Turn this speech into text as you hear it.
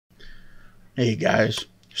Hey guys,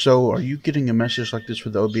 so are you getting a message like this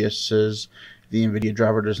where the OBS says the NVIDIA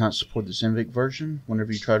driver does not support this NVENC version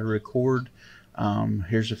whenever you try to record?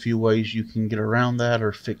 Here's a few ways you can get around that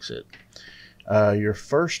or fix it. Your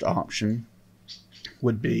first option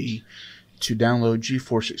would be to download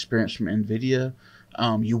GeForce Experience from NVIDIA.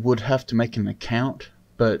 You would have to make an account,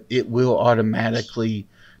 but it will automatically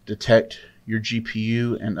detect your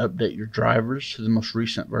GPU and update your drivers to the most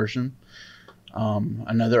recent version.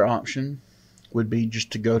 Another option would be just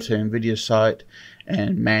to go to NVIDIA's site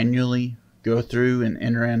and manually go through and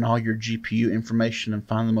enter in all your GPU information and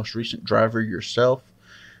find the most recent driver yourself,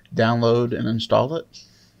 download and install it.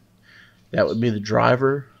 That would be the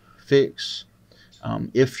driver fix.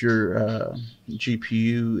 If your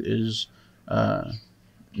GPU is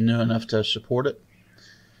new enough to support it.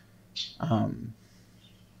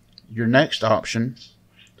 Your next option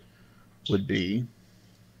would be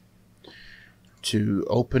to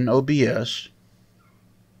open OBS.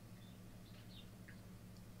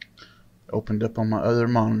 Opened up on my other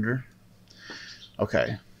monitor.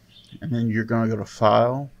 Okay, and then you're going to go to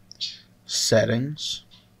File, Settings.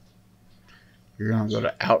 You're going to go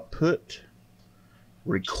to Output,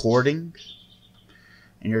 Recording,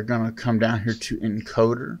 and you're going to come down here to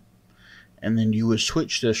Encoder, and then you would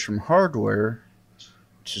switch this from hardware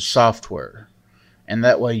to software, and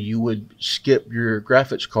that way you would skip your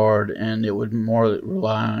graphics card and it would more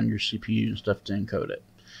rely on your CPU and stuff to encode it.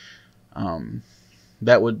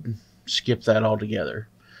 That would skip that altogether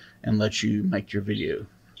and let you make your video.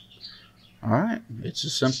 Alright, it's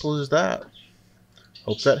as simple as that.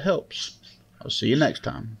 Hope that helps. I'll see you next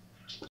time.